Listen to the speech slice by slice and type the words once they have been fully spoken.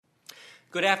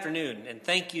Good afternoon, and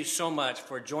thank you so much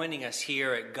for joining us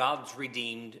here at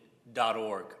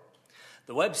godsredeemed.org,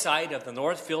 the website of the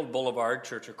Northfield Boulevard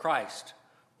Church of Christ,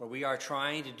 where we are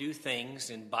trying to do things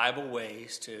in Bible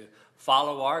ways to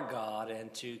follow our God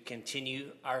and to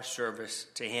continue our service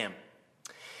to Him.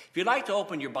 If you'd like to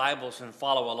open your Bibles and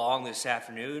follow along this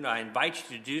afternoon, I invite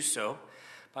you to do so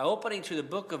by opening to the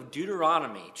book of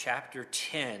Deuteronomy, chapter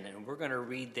 10, and we're going to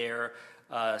read there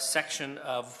a section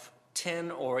of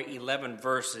 10 or 11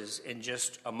 verses in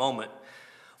just a moment.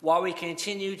 While we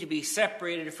continue to be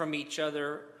separated from each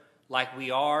other like we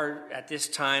are at this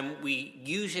time, we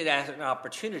use it as an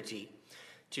opportunity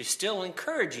to still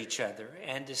encourage each other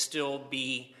and to still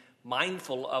be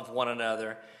mindful of one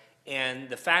another. And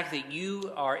the fact that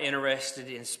you are interested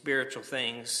in spiritual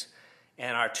things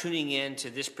and are tuning in to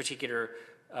this particular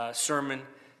sermon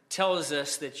tells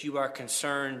us that you are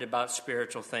concerned about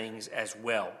spiritual things as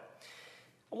well.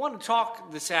 I want to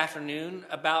talk this afternoon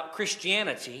about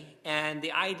Christianity and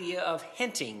the idea of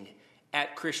hinting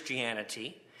at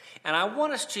Christianity. And I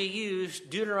want us to use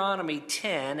Deuteronomy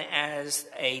 10 as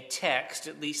a text,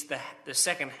 at least the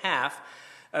second half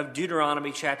of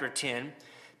Deuteronomy chapter 10,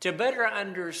 to better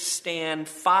understand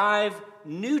 5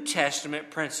 New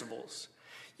Testament principles.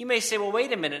 You may say, well,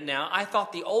 wait a minute now. I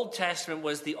thought the Old Testament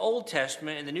was the Old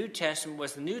Testament and the New Testament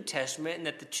was the New Testament and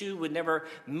that the two would never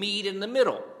meet in the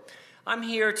middle. I'm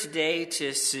here today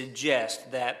to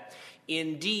suggest that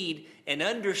indeed an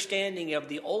understanding of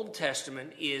the Old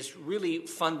Testament is really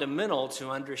fundamental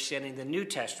to understanding the New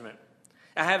Testament.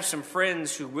 I have some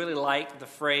friends who really like the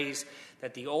phrase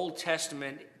that the Old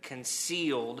Testament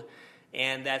concealed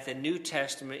and that the New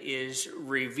Testament is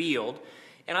revealed.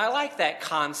 And I like that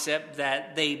concept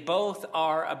that they both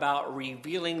are about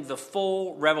revealing the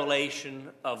full revelation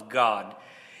of God.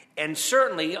 And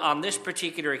certainly on this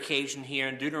particular occasion here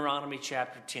in Deuteronomy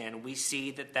chapter 10, we see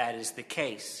that that is the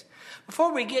case.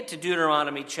 Before we get to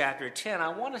Deuteronomy chapter 10, I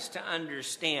want us to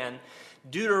understand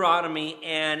Deuteronomy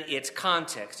and its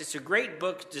context. It's a great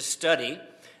book to study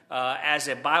as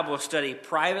a Bible study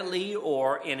privately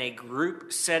or in a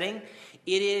group setting.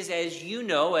 It is, as you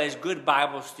know, as good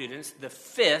Bible students, the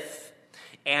 5th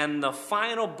and the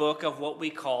final book of what we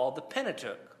call the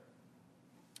Pentateuch.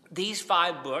 These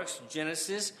 5 books,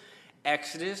 Genesis,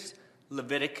 Exodus,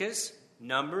 Leviticus,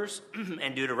 Numbers,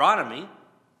 and Deuteronomy,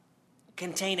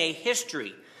 contain a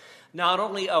history not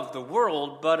only of the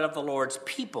world, but of the Lord's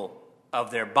people,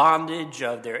 of their bondage,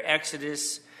 of their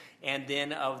exodus, and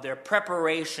then of their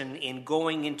preparation in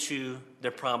going into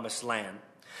the promised land.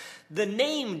 The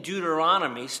name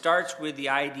Deuteronomy starts with the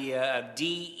idea of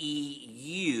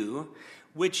D-E-U,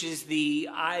 which is the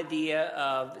idea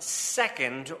of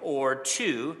second or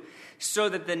two, so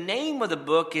that the name of the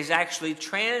book is actually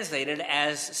translated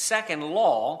as second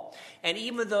law. And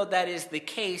even though that is the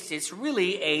case, it's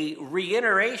really a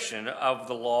reiteration of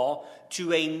the law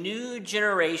to a new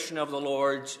generation of the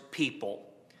Lord's people.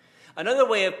 Another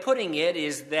way of putting it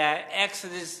is that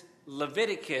Exodus,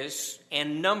 Leviticus,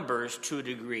 and Numbers, to a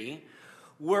degree,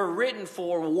 were written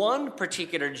for one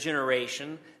particular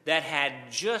generation that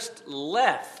had just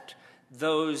left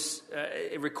those,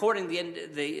 recording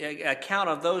the account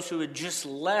of those who had just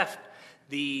left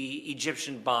the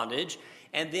Egyptian bondage,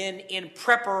 and then in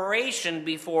preparation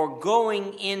before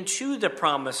going into the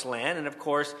promised land. And of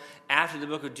course, after the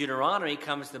book of Deuteronomy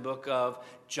comes the book of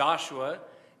Joshua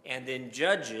and then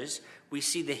Judges. We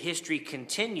see the history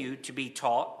continue to be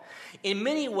taught. In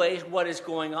many ways, what is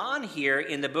going on here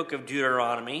in the book of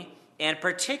Deuteronomy, and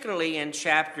particularly in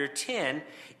chapter 10,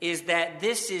 is that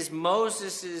this is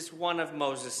one of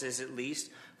Moses's at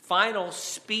least, final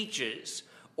speeches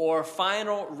or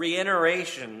final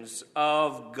reiterations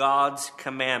of God's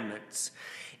commandments.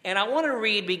 And I want to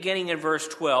read beginning in verse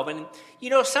 12. And you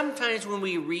know, sometimes when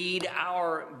we read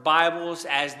our Bibles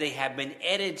as they have been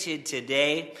edited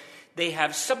today, they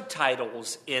have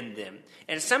subtitles in them.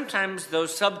 And sometimes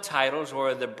those subtitles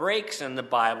or the breaks in the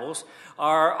Bibles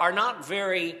are not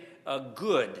very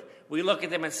good. We look at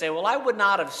them and say, well, I would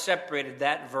not have separated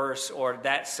that verse or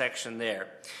that section there.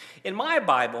 In my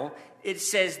Bible, it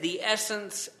says the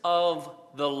essence of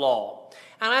the law.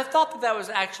 And I thought that was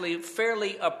actually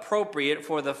fairly appropriate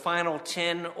for the final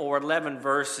 10 or 11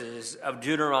 verses of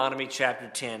Deuteronomy chapter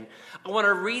 10. I want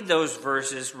to read those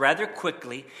verses rather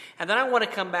quickly, and then I want to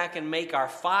come back and make our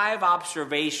 5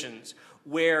 observations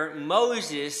where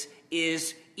Moses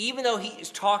is, even though he is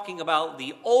talking about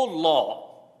the old law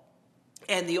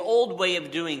and the old way of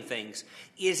doing things,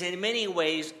 is in many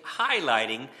ways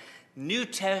highlighting New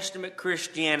Testament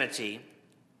Christianity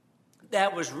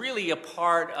that was really a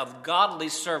part of godly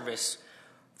service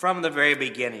from the very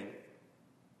beginning.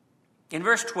 In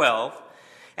verse 12,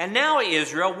 And now,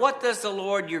 Israel, what does the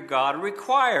Lord your God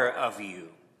require of you?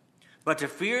 But to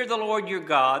fear the Lord your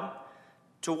God,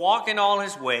 to walk in all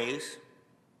his ways,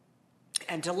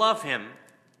 and to love him,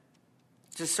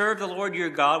 to serve the Lord your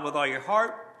God with all your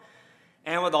heart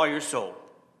and with all your soul,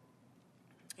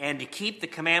 and to keep the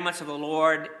commandments of the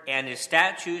Lord and his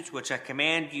statutes, which I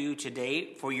command you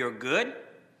today for your good.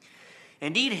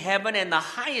 Indeed, heaven and the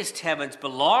highest heavens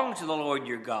belong to the Lord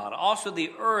your God, also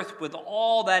the earth with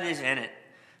all that is in it.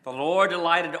 The Lord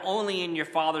delighted only in your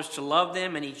fathers to love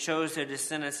them, and he chose their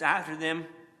descendants after them,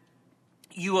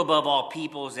 you above all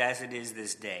peoples, as it is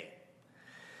this day.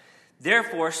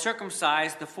 Therefore,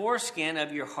 circumcise the foreskin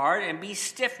of your heart, and be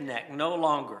stiff-necked no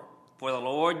longer. For the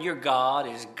Lord your God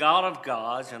is God of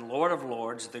gods and Lord of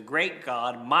lords, the great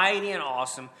God, mighty and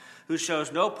awesome, who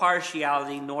shows no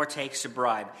partiality nor takes a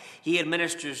bribe. He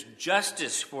administers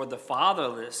justice for the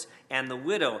fatherless and the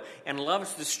widow, and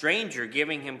loves the stranger,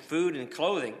 giving him food and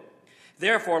clothing.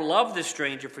 Therefore love the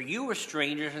stranger, for you were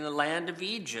strangers in the land of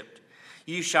Egypt.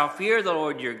 You shall fear the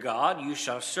Lord your God, you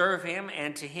shall serve him,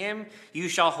 and to him you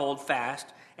shall hold fast,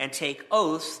 and take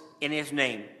oaths in his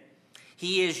name.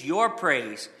 He is your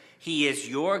praise, he is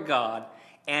your God,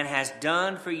 and has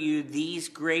done for you these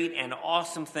great and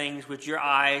awesome things which your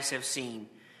eyes have seen.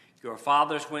 Your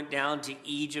fathers went down to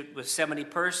Egypt with 70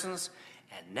 persons,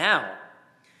 and now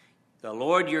the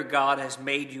Lord your God has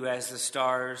made you as the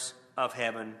stars of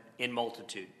heaven in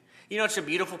multitude. You know, it's a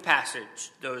beautiful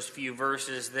passage, those few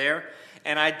verses there,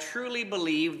 and I truly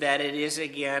believe that it is,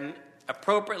 again,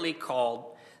 appropriately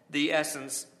called the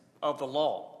essence of the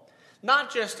law.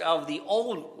 Not just of the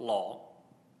old law,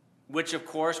 which, of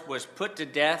course, was put to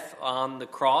death on the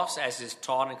cross, as is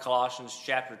taught in Colossians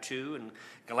chapter 2 and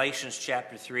Galatians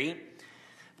chapter 3.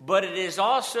 But it is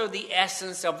also the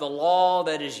essence of the law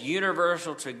that is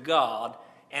universal to God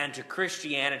and to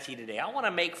Christianity today. I want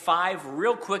to make 5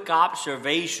 real quick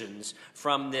observations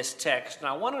from this text. And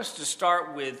I want us to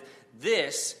start with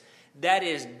this, that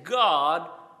is, God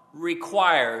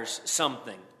requires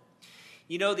something.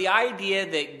 You know, the idea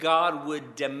that God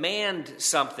would demand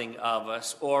something of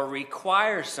us or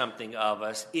require something of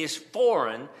us is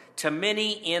foreign to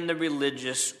many in the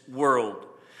religious world.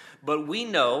 But we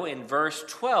know in verse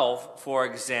 12, for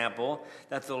example,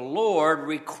 that the Lord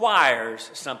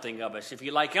requires something of us. If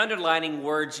you like underlining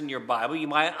words in your Bible, you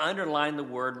might underline the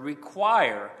word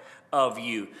require of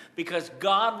you, because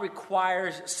God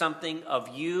requires something of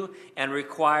you and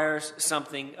requires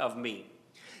something of me.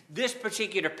 This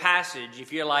particular passage,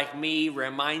 if you're like me,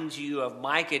 reminds you of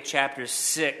Micah chapter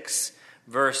 6,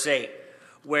 verse 8,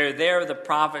 where there the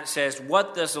prophet says,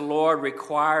 "What does the Lord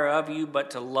require of you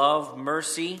but to love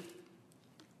mercy,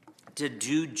 to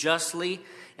do justly,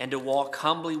 and to walk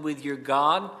humbly with your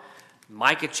God?"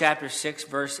 Micah chapter 6,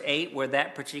 verse 8, where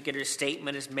that particular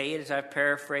statement is made, as I've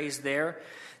paraphrased there,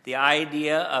 the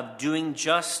idea of doing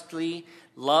justly,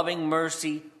 loving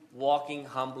mercy, walking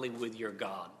humbly with your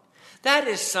God. That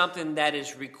is something that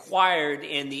is required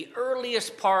in the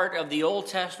earliest part of the Old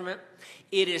Testament.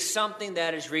 It is something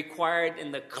that is required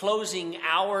in the closing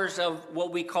hours of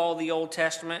what we call the Old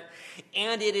Testament.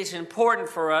 And it is important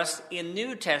for us in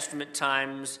New Testament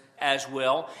times as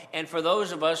well, and for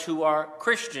those of us who are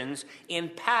Christians in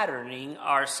patterning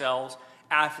ourselves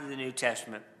after the New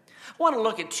Testament. I want to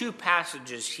look at 2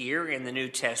 passages here in the New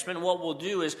Testament. What we'll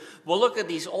do is we'll look at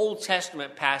these Old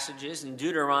Testament passages in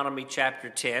Deuteronomy chapter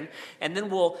 10, and then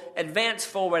we'll advance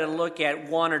forward and look at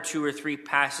 1 or 2 or 3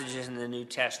 passages in the New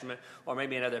Testament, or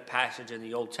maybe another passage in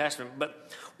the Old Testament. But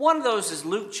one of those is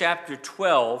Luke chapter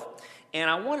 12, and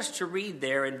I want us to read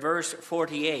there in verse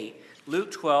 48.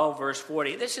 Luke 12, verse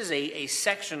 40. This is a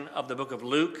section of the book of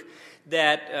Luke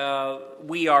that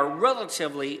we are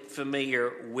relatively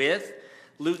familiar with.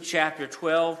 Luke chapter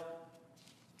 12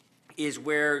 is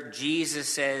where Jesus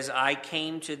says, "I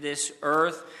came to this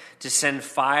earth to send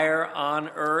fire on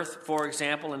earth," for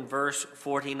example, in verse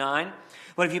 49.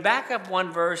 But if you back up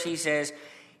one verse, he says,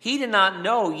 "He did not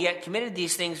know, yet committed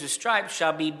these things with stripes,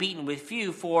 shall be beaten with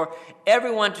few. For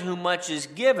everyone to whom much is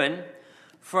given,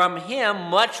 from him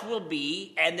much will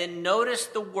be," and then notice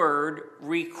the word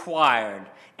required.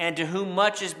 "And to whom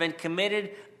much has been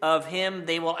committed, of him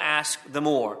they will ask the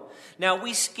more." Now,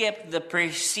 we skipped the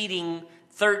preceding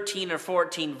 13 or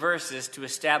 14 verses to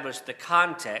establish the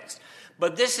context,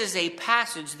 but this is a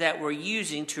passage that we're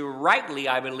using to rightly,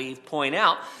 I believe, point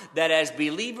out that as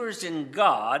believers in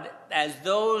God, as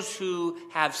those who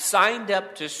have signed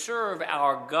up to serve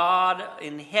our God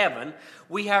in heaven,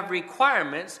 we have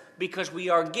requirements because we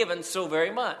are given so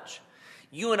very much.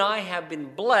 You and I have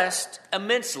been blessed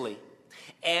immensely.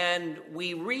 And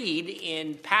we read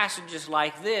in passages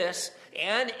like this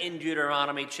and in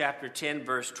Deuteronomy chapter 10,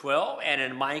 verse 12, and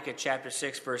in Micah chapter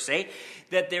 6, verse 8,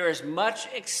 that there is much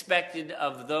expected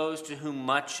of those to whom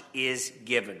much is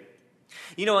given.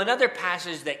 You know, another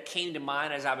passage that came to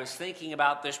mind as I was thinking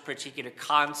about this particular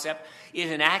concept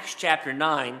is in Acts chapter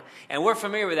 9. And we're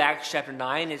familiar with Acts chapter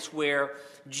 9. It's where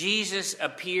Jesus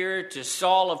appeared to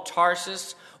Saul of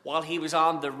Tarsus while he was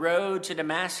on the road to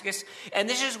Damascus. And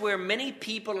this is where many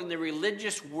people in the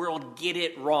religious world get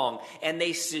it wrong. And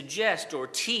they suggest or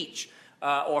teach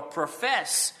or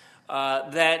profess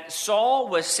that Saul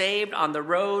was saved on the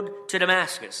road to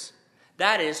Damascus.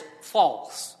 That is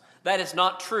false. That is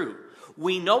not true.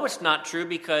 We know it's not true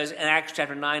because in Acts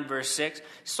chapter 9, verse 6,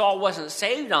 Saul wasn't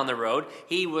saved on the road.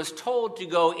 He was told to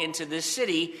go into the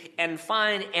city and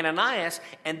find Ananias,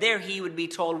 and there he would be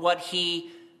told what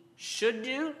he should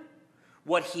do,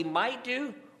 what he might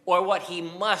do, or what he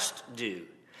must do.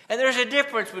 And there's a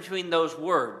difference between those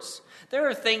words. There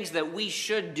are things that we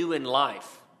should do in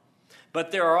life,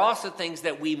 but there are also things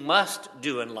that we must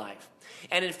do in life.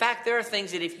 And in fact, there are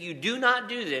things that if you do not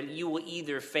do them, you will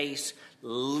either face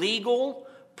legal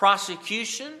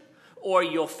prosecution or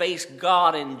you'll face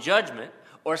God in judgment,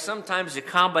 or sometimes a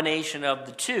combination of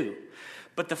the two.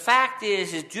 But the fact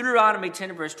is Deuteronomy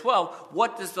 10 verse 12,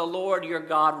 what does the Lord your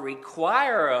God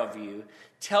require of you,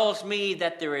 tells me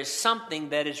that there is something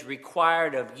that is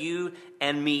required of you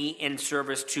and me in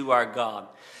service to our God.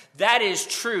 That is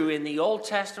true in the Old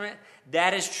Testament.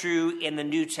 That is true in the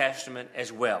New Testament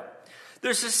as well.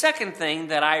 There's a second thing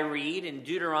that I read in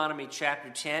Deuteronomy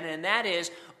chapter 10, and that is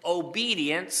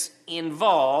obedience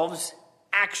involves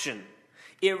action.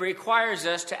 It requires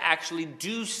us to actually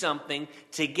do something,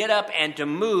 to get up and to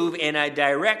move in a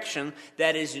direction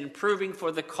that is improving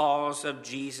for the cause of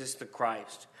Jesus the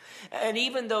Christ. And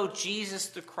even though Jesus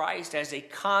the Christ as a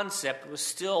concept was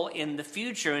still in the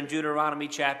future in Deuteronomy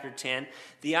chapter 10,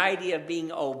 the idea of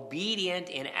being obedient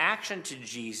in action to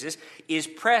Jesus is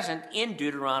present in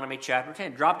Deuteronomy chapter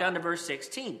 10. Drop down to verse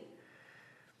 16.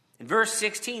 In verse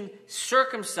 16,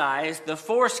 circumcise the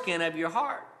foreskin of your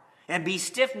heart and be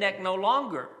stiff-necked no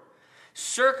longer.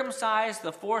 Circumcise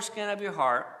the foreskin of your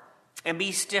heart and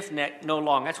be stiff-necked no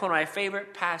longer. That's one of my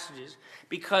favorite passages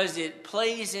because it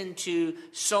plays into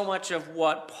so much of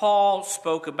what Paul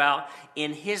spoke about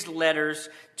in his letters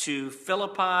to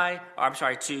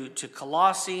to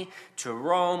Colossae, to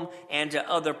Rome, and to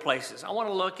other places. I want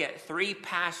to look at 3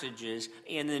 passages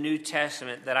in the New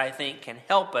Testament that I think can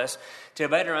help us to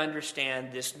better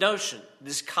understand this notion,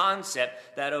 this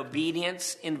concept that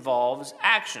obedience involves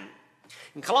action.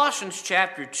 In Colossians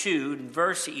chapter 2,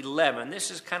 verse 11,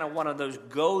 this is kind of one of those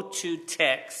go-to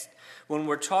texts when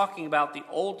we're talking about the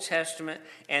Old Testament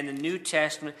and the New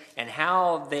Testament and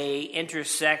how they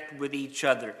intersect with each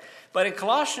other. But in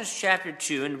Colossians chapter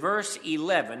 2, in verse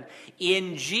 11,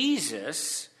 in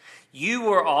Jesus you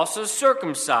were also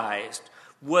circumcised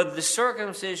with the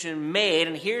circumcision made,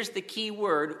 and here's the key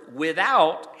word,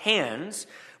 without hands,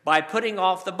 by putting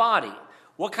off the body.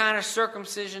 What kind of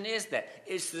circumcision is that?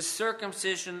 It's the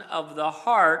circumcision of the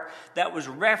heart that was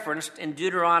referenced in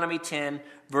Deuteronomy 10,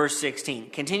 verse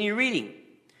 16. Continue reading.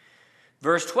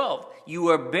 Verse 12, you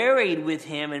were buried with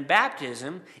him in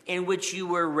baptism, in which you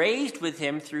were raised with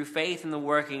him through faith in the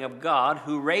working of God,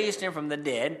 who raised him from the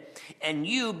dead, and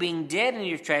you, being dead in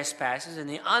your trespasses and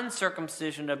the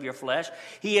uncircumcision of your flesh,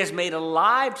 he has made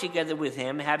alive together with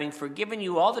him, having forgiven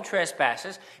you all the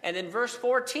trespasses. And then verse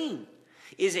 14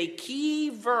 is a key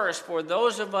verse for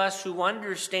those of us who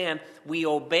understand we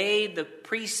obey the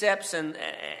precepts and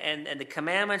the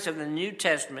commandments of the New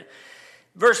Testament.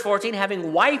 Verse 14,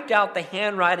 having wiped out the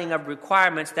handwriting of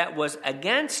requirements that was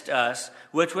against us,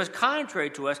 which was contrary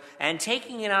to us, and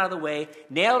taking it out of the way,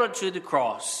 nailed it to the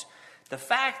cross. The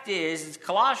fact is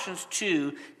Colossians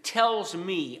 2 tells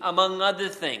me, among other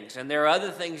things, and there are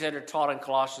other things that are taught in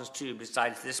Colossians 2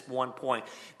 besides this one point,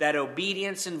 that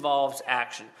obedience involves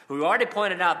action. We've already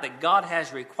pointed out that God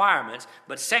has requirements,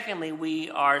 but secondly, we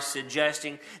are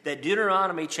suggesting that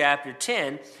Deuteronomy chapter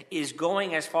 10 is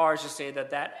going as far as to say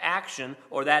that that action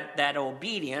or that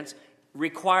obedience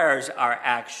requires our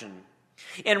action.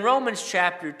 In Romans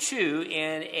chapter 2,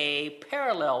 in a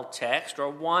parallel text, or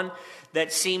one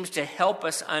that seems to help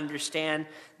us understand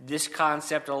this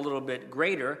concept a little bit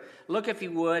greater, look, if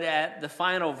you would, at the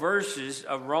final verses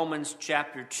of Romans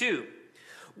chapter 2,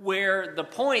 where the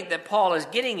point that Paul is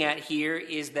getting at here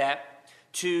is that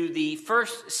to the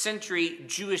first century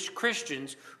Jewish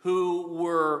Christians who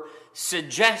were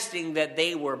suggesting that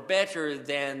they were better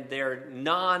than their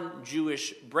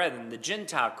non-Jewish brethren, the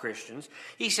Gentile Christians,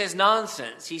 he says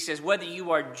nonsense. He says whether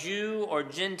you are Jew or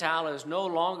Gentile is no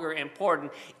longer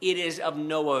important. It is of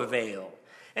no avail.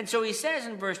 And so he says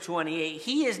in verse 28,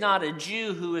 he is not a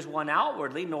Jew who is one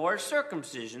outwardly, nor is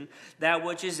circumcision, that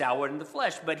which is outward in the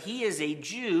flesh, but he is a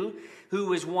Jew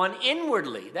who is one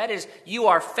inwardly. That is, you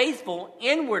are faithful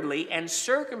inwardly, and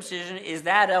circumcision is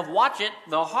that of, watch it,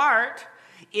 the heart,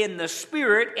 in the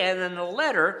spirit and in the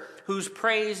letter, whose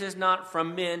praise is not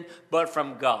from men, but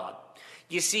from God.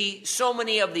 You see, so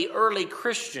many of the early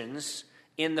Christians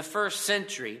in the first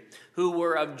century who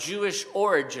were of Jewish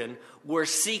origin were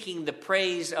seeking the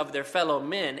praise of their fellow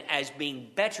men as being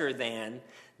better than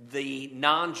the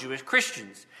non-Jewish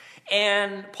Christians.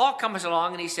 And Paul comes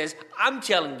along and he says, I'm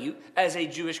telling you as a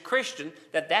Jewish Christian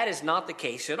that is not the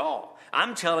case at all.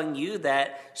 I'm telling you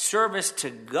that service to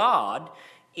God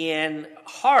in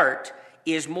heart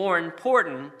is more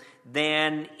important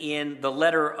than in the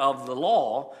letter of the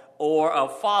law or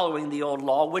of following the old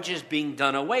law, which is being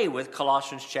done away with,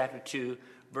 Colossians chapter 2,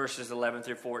 verses 11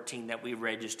 through 14 that we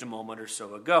read just a moment or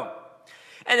so ago.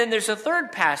 And then there's a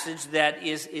third passage that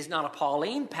is not a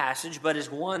Pauline passage, but is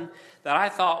one that I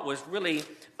thought was really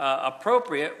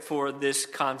appropriate for this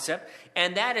concept,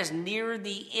 and that is near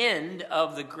the end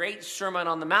of the great Sermon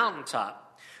on the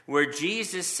Mountaintop, where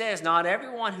Jesus says, not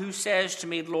everyone who says to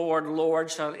me, Lord,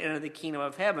 Lord, shall enter the kingdom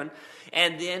of heaven.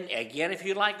 And then, again, if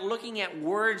you like looking at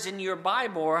words in your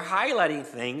Bible or highlighting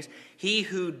things, he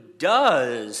who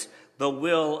does the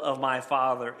will of my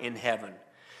Father in heaven.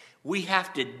 We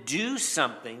have to do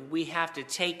something. We have to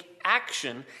take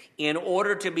action in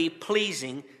order to be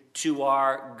pleasing to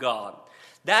our God.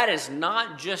 That is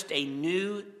not just a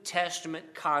New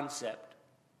Testament concept,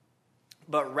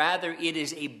 but rather it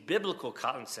is a biblical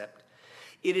concept.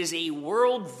 It is a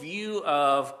worldview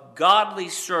of godly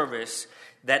service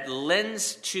that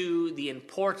lends to the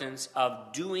importance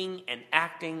of doing and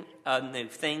acting on the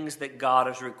things that God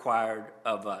has required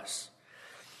of us.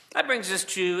 That brings us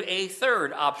to a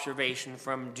third observation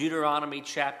from Deuteronomy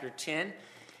chapter 10,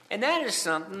 and that is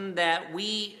something that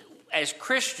we as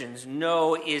Christians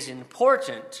know is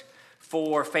important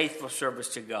for faithful service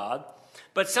to God,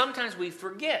 but sometimes we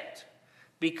forget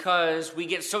because we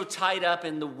get so tied up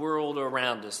in the world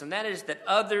around us, and that is that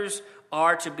others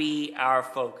are to be our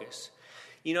focus.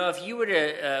 You know, if you were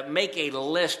to make a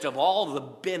list of all the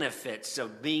benefits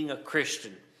of being a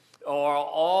Christian, or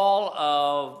all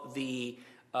of the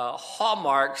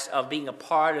hallmarks of being a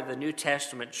part of the New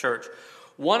Testament church,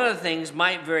 one of the things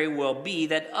might very well be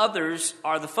that others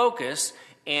are the focus,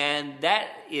 and that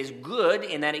is good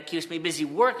in that it keeps me busy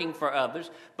working for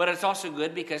others, but it's also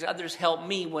good because others help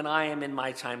me when I am in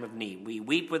my time of need. We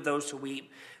weep with those who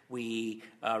weep. We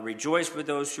rejoice with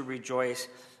those who rejoice.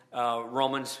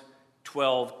 Romans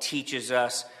 12 teaches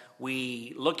us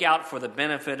we look out for the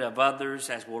benefit of others,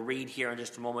 as we'll read here in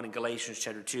just a moment in Galatians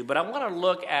chapter 2. But I want to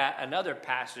look at another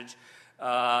passage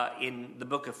in the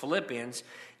book of Philippians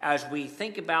as we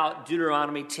think about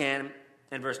Deuteronomy 10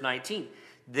 and verse 19.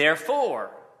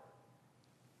 Therefore,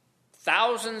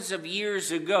 thousands of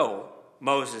years ago,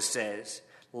 Moses says,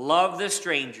 love the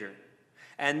stranger.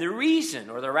 And the reason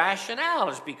or the rationale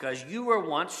is because you were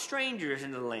once strangers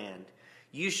in the land.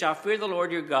 You shall fear the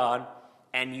Lord your God,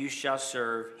 and you shall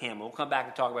serve him. We'll come back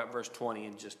and talk about verse 20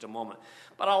 in just a moment.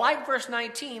 But I like verse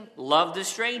 19. Love the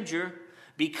stranger.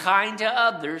 Be kind to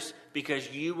others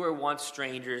because you were once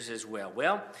strangers as well.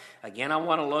 Well, again, I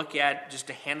want to look at just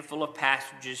a handful of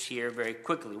passages here very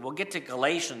quickly. We'll get to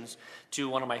Galatians, to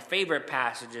one of my favorite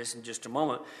passages in just a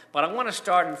moment. But I want to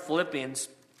start in Philippians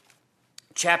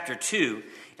chapter 2,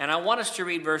 and I want us to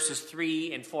read verses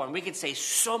 3 and 4. And we could say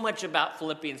so much about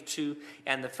Philippians 2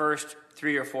 and the first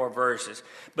 3 or 4 verses.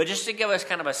 But just to give us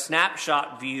kind of a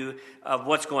snapshot view of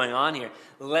what's going on here,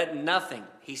 let nothing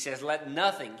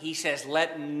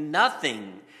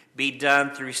be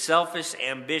done through selfish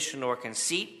ambition or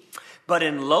conceit, but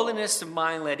in lowliness of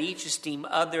mind let each esteem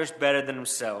others better than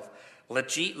himself.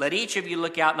 Let each of you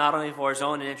look out not only for his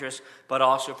own interests, but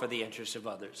also for the interests of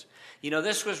others. You know,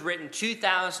 this was written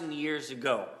 2,000 years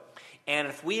ago. And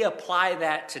if we apply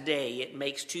that today, it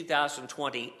makes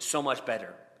 2020 so much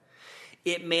better.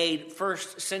 It made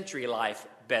first century life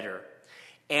better.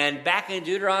 And back in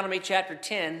Deuteronomy chapter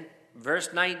 10, verse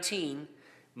 19,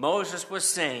 Moses was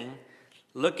saying,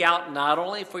 look out not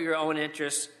only for your own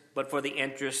interests, but for the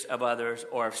interests of others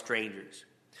or of strangers.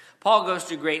 Paul goes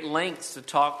to great lengths to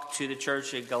talk to the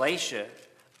church of Galatia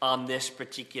on this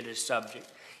particular subject.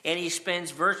 And he spends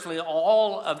virtually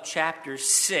all of chapter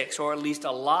 6, or at least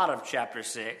a lot of chapter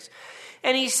 6.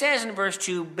 And he says in verse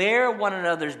 2, bear one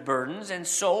another's burdens and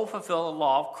so fulfill the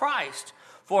law of Christ.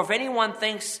 For if anyone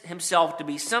thinks himself to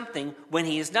be something when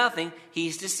he is nothing,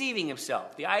 he's deceiving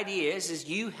himself. The idea is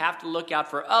you have to look out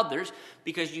for others,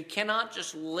 because you cannot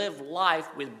just live life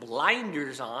with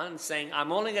blinders on, saying,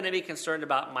 I'm only going to be concerned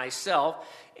about myself,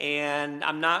 and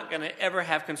I'm not going to ever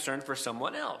have concern for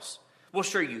someone else. Well,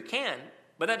 sure you can,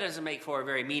 but that doesn't make for a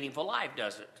very meaningful life,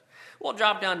 does it? We'll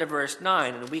drop down to verse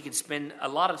 9, and we could spend a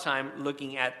lot of time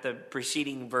looking at the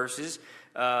preceding verses,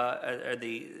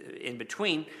 in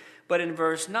between. But in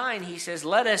verse 9, he says,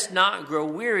 let us not grow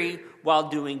weary while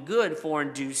doing good, for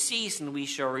in due season we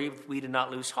shall reap if we do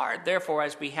not lose heart. Therefore,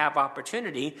 as we have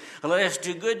opportunity, let us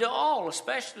do good to all,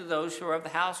 especially to those who are of the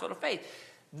household of faith.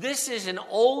 This is an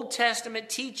Old Testament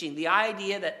teaching, the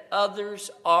idea that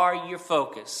others are your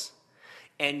focus,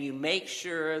 and you make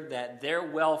sure that their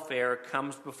welfare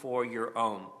comes before your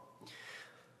own.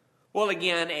 Well,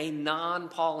 again, a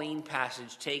non-Pauline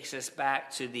passage takes us back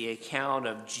to the account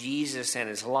of Jesus and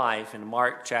his life in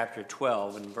Mark chapter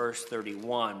 12 and verse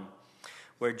 31,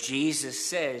 where Jesus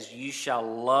says, you shall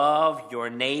love your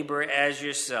neighbor as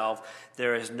yourself.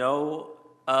 There is no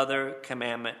other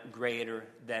commandment greater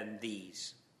than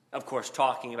these. Of course,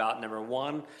 talking about number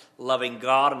one, loving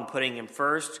God and putting him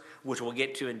first, which we'll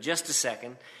get to in just a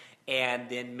second, and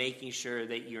then making sure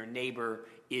that your neighbor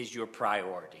is your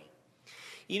priority.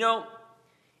 You know,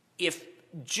 if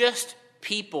just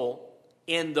people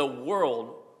in the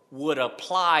world would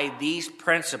apply these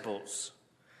principles,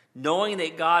 knowing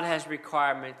that God has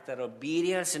requirements, that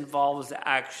obedience involves the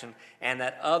action, and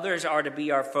that others are to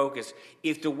be our focus,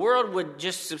 if the world would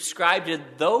just subscribe to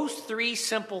those three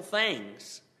simple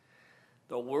things,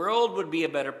 the world would be a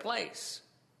better place.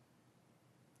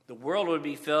 The world would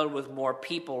be filled with more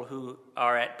people who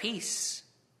are at peace.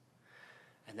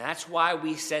 And that's why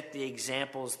we set the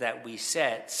examples that we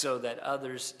set, so that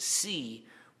others see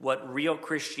what real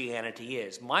Christianity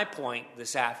is. My point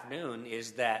this afternoon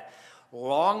is that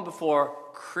long before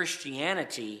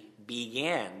Christianity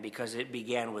began, because it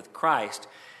began with Christ,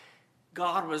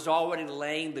 God was already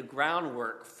laying the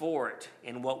groundwork for it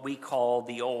in what we call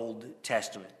the Old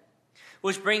Testament.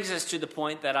 Which brings us to the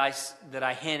point that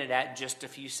I hinted at just a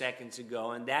few seconds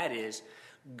ago, and that is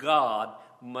God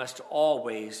must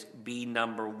always be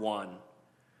number one.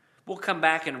 We'll come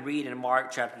back and read in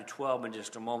Mark chapter 12 in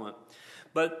just a moment.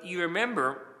 But you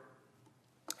remember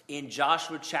in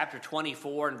Joshua chapter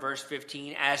 24 and verse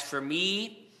 15, as for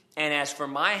me and as for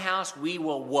my house, we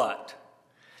will what?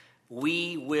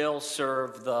 We will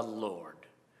serve the Lord.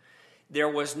 There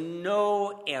was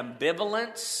no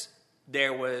ambivalence.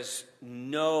 There was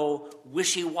no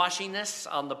wishy-washiness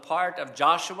on the part of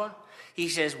Joshua. He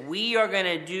says, we are going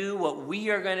to do what we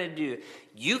are going to do.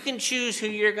 You can choose who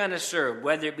you're going to serve,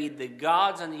 whether it be the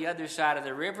gods on the other side of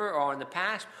the river or in the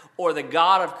past, or the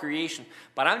God of creation.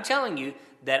 But I'm telling you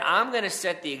that I'm going to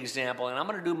set the example, and I'm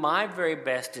going to do my very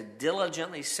best to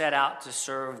diligently set out to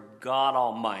serve God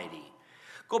Almighty.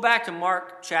 Go back to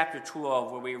Mark chapter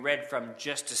 12, where we read from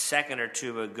just a second or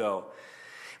two ago.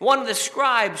 One of the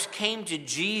scribes came to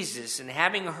Jesus, and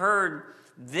having heard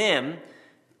them,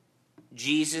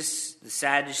 Jesus, the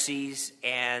Sadducees,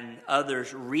 and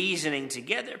others reasoning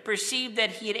together, perceived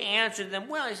that he had answered them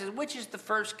well. He says, which is the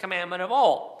first commandment of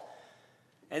all?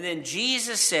 And then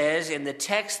Jesus says in the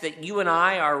text that you and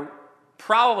I are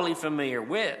probably familiar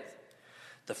with,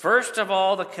 the first of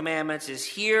all the commandments is,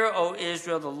 hear, O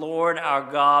Israel, the Lord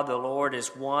our God, the Lord is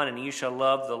one, and you shall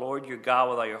love the Lord your God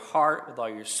with all your heart, with all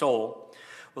your soul,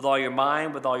 with all your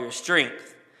mind, with all your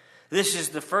strength. This is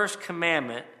the first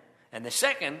commandment. And the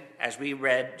second, as we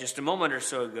read just a moment or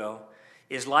so ago,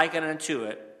 is likened unto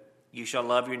it, you shall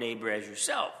love your neighbor as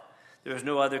yourself. There is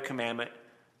no other commandment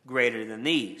greater than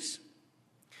these.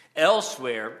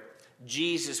 Elsewhere,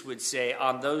 Jesus would say,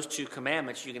 on those two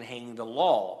commandments, you can hang the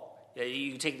law.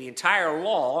 You can take the entire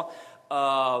law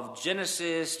of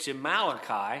Genesis to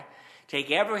Malachi,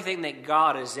 take everything that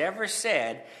God has ever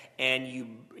said, and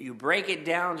you break it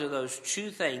down to those two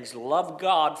things. Love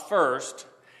God first,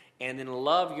 and then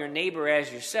love your neighbor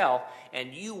as yourself.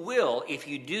 And you will, if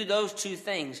you do those two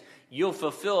things, you'll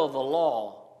fulfill the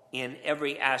law in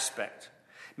every aspect.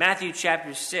 Matthew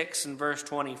chapter 6 and verse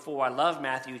 24. I love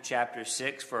Matthew chapter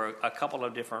 6 for a couple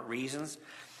of different reasons.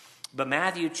 But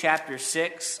Matthew chapter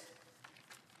 6,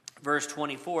 verse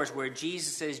 24 is where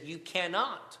Jesus says you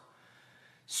cannot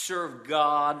serve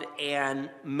God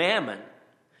and mammon.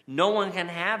 No one can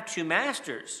have two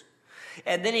masters.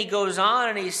 And then he goes on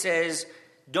and he says,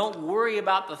 don't worry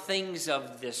about the things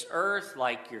of this earth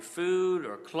like your food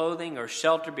or clothing or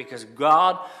shelter, because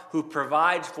God who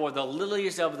provides for the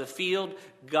lilies of the field,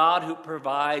 God who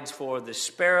provides for the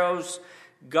sparrows,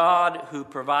 God who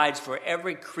provides for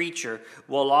every creature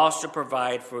will also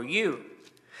provide for you.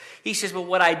 He says, but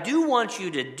what I do want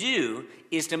you to do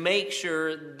is to make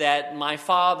sure that my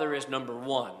Father is number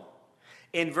one.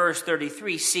 In verse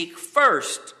 33, seek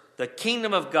first the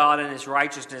kingdom of God and his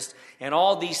righteousness, and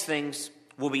all these things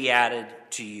will be added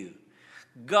to you.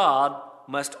 God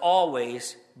must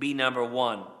always be number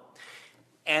one.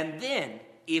 And then,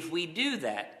 if we do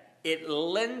that, it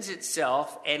lends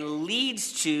itself and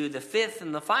leads to the fifth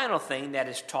and the final thing that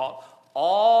is taught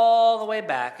all the way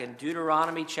back in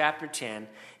Deuteronomy chapter 10,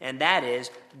 and that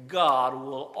is God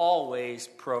will always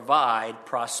provide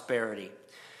prosperity.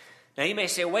 Now you may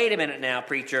say, wait a minute now,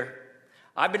 preacher.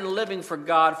 I've been living for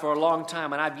God for a long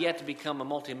time, and I've yet to become a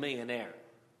multimillionaire.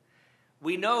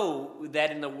 We know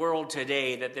that in the world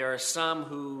today that there are some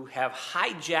who have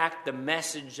hijacked the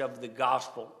message of the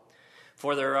gospel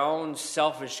for their own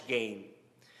selfish gain.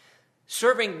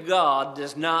 Serving God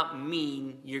does not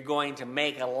mean you're going to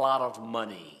make a lot of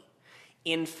money.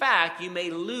 In fact, you may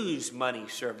lose money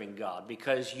serving God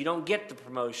because you don't get the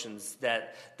promotions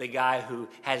that the guy who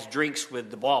has drinks with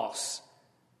the boss,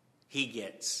 he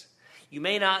gets. You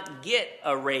may not get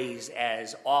a raise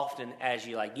as often as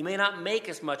you like. You may not make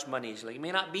as much money as you like. You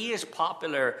may not be as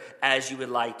popular as you would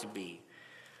like to be.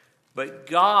 But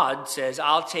God says,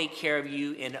 I'll take care of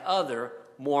you in other,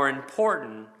 more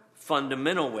important,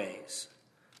 fundamental ways.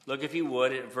 Look, if you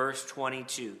would, at verse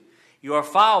 22. Your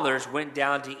fathers went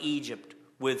down to Egypt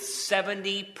with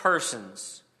 70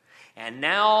 persons, and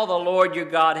now the Lord your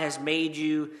God has made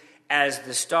you as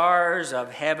the stars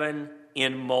of heaven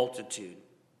in multitude.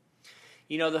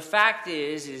 You know, the fact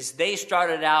is they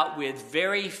started out with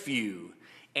very few,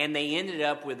 and they ended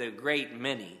up with a great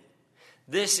many.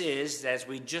 This is, as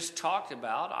we just talked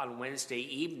about on Wednesday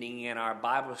evening in our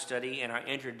Bible study and our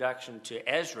introduction to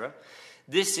Ezra,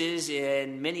 this is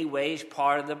in many ways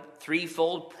part of the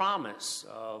threefold promise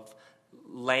of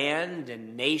land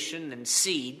and nation and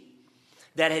seed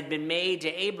that had been made to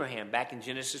Abraham back in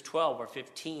Genesis 12 or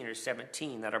 15 or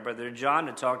 17 that our brother John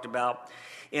had talked about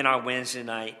in our Wednesday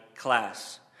night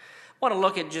class. I want to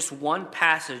look at just one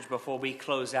passage before we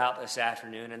close out this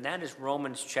afternoon, and that is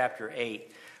Romans chapter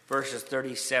 8, verses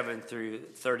 37 through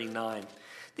 39.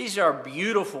 These are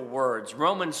beautiful words.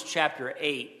 Romans chapter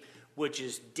 8, which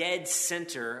is dead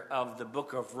center of the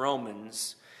book of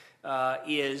Romans,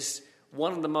 is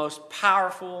one of the most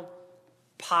powerful,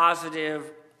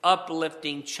 positive,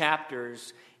 uplifting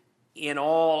chapters in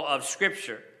all of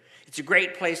Scripture. It's a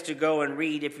great place to go and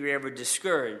read if you're ever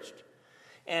discouraged.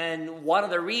 And one of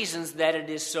the reasons that it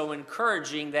is so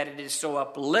encouraging, that it is so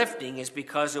uplifting, is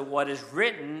because of what is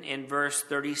written in verse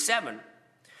 37,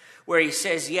 where he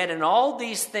says, yet in all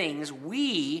these things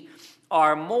we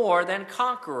are more than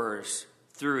conquerors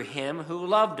through him who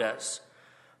loved us.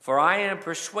 For I am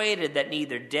persuaded that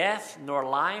neither death, nor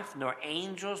life, nor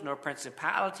angels, nor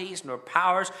principalities, nor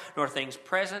powers, nor things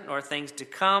present, nor things to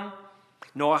come,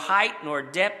 nor height, nor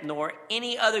depth, nor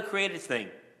any other created thing,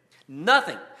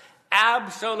 nothing,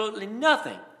 absolutely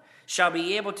nothing, shall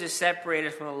be able to separate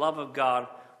us from the love of God,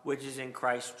 which is in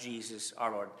Christ Jesus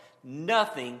our Lord.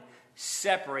 Nothing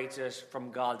separates us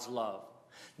from God's love.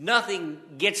 Nothing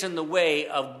gets in the way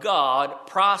of God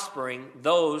prospering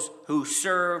those who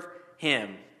serve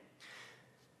him.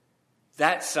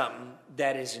 That's something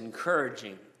that is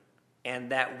encouraging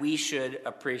and that we should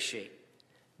appreciate.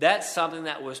 That's something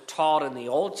that was taught in the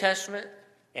Old Testament,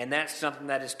 and that's something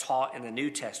that is taught in the New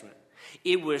Testament.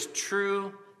 It was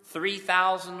true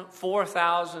 3,000,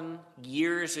 4,000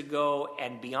 years ago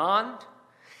and beyond.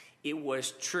 It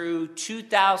was true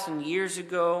 2,000 years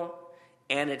ago,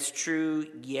 and it's true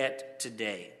yet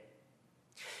today.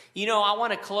 You know, I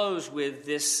want to close with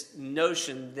this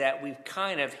notion that we've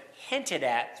kind of hinted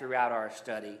at throughout our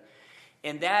study,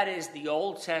 and that is the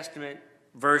Old Testament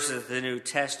versus the New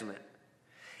Testament.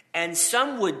 And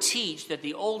some would teach that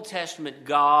the Old Testament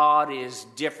God is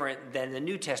different than the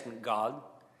New Testament God.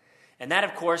 And that,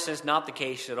 of course, is not the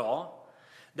case at all.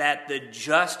 That the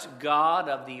just God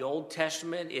of the Old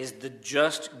Testament is the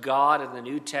just God of the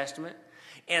New Testament.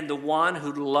 And the one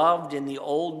who loved in the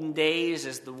olden days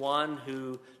is the one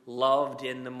who loved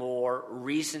in the more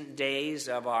recent days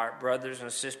of our brothers and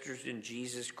sisters in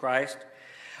Jesus Christ.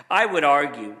 I would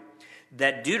argue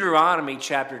that Deuteronomy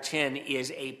chapter 10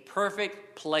 is a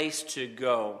perfect place to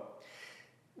go,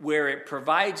 where it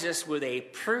provides us with a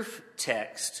proof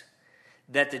text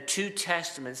that the two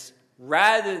testaments,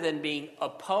 rather than being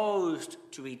opposed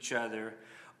to each other,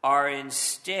 are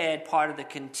instead part of the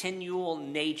continual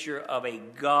nature of a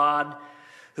God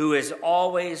who has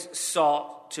always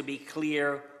sought to be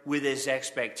clear with his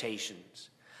expectations.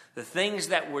 The things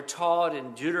that were taught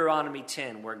in Deuteronomy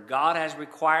 10, where God has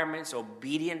requirements,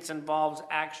 obedience involves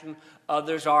action,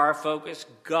 others are our focus,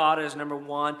 God is number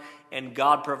one, and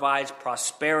God provides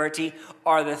prosperity,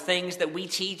 are the things that we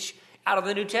teach out of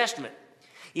the New Testament.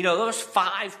 You know, those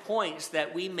 5 points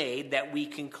that we made, that we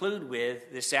conclude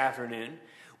with this afternoon,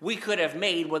 we could have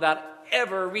made without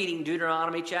ever reading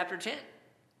Deuteronomy chapter 10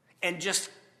 and just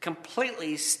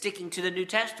completely sticking to the New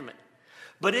Testament.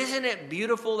 But isn't it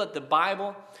beautiful that the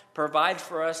Bible provides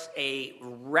for us a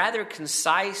rather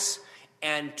concise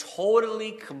and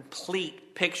totally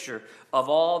complete picture of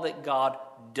all that God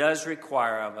does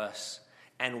require of us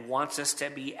and wants us to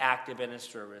be active in His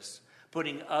service,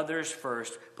 putting others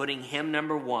first, putting Him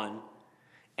number one,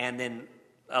 and then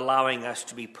allowing us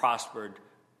to be prospered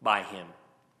by Him.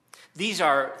 These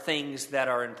are things that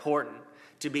are important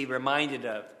to be reminded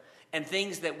of, and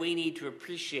things that we need to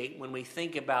appreciate when we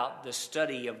think about the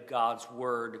study of God's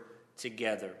Word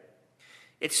together.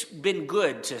 It's been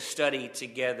good to study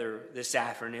together this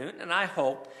afternoon, and I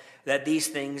hope that these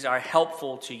things are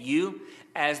helpful to you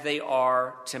as they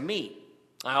are to me.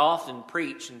 I often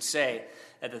preach and say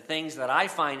that the things that I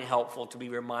find helpful to be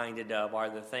reminded of are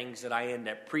the things that I end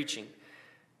up preaching.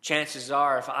 Chances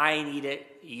are, if I need it,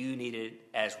 you need it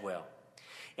as well.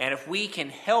 And if we can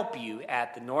help you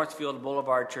at the Northfield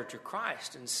Boulevard Church of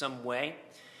Christ in some way,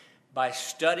 by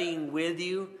studying with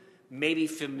you, maybe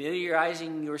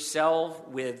familiarizing yourself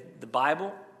with the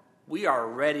Bible, we are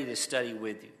ready to study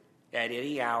with you at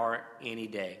any hour, any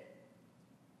day.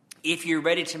 If you're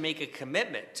ready to make a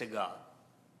commitment to God,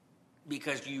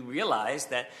 because you realize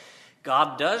that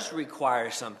God does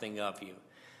require something of you,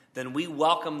 then we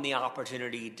welcome the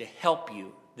opportunity to help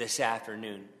you this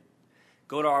afternoon.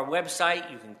 Go to our website,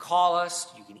 you can call us,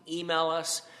 you can email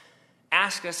us,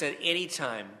 ask us at any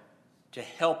time to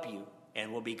help you,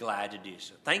 and we'll be glad to do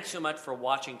so. Thanks so much for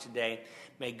watching today.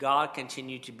 May God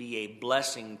continue to be a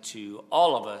blessing to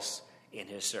all of us in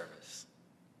His service.